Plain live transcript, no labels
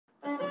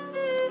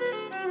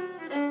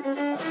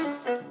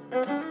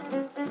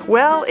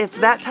Well, it's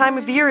that time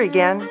of year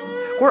again.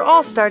 We're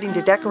all starting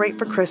to decorate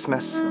for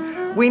Christmas.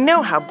 We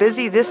know how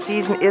busy this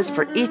season is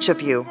for each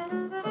of you.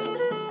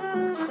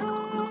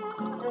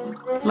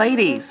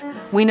 Ladies,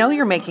 we know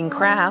you're making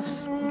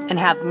crafts and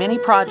have many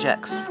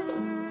projects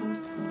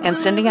and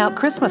sending out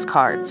Christmas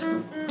cards.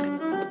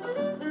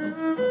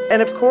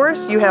 And of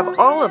course, you have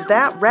all of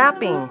that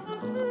wrapping.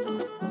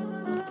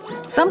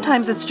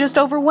 Sometimes it's just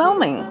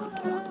overwhelming.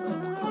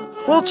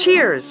 Well,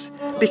 cheers,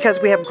 because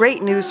we have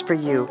great news for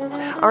you.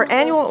 Our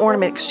annual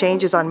ornament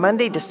exchange is on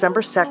Monday,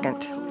 December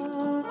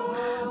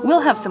 2nd.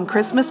 We'll have some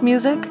Christmas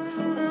music,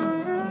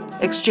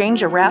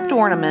 exchange a wrapped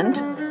ornament,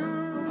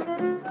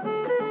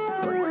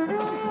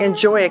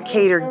 enjoy a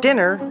catered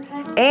dinner,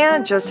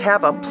 and just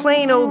have a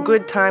plain old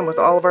good time with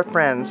all of our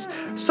friends.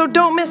 So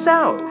don't miss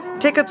out.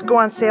 Tickets go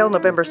on sale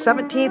November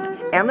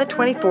 17th and the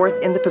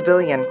 24th in the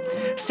pavilion.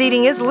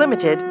 Seating is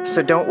limited,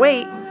 so don't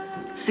wait.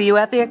 See you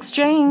at the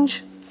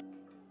exchange.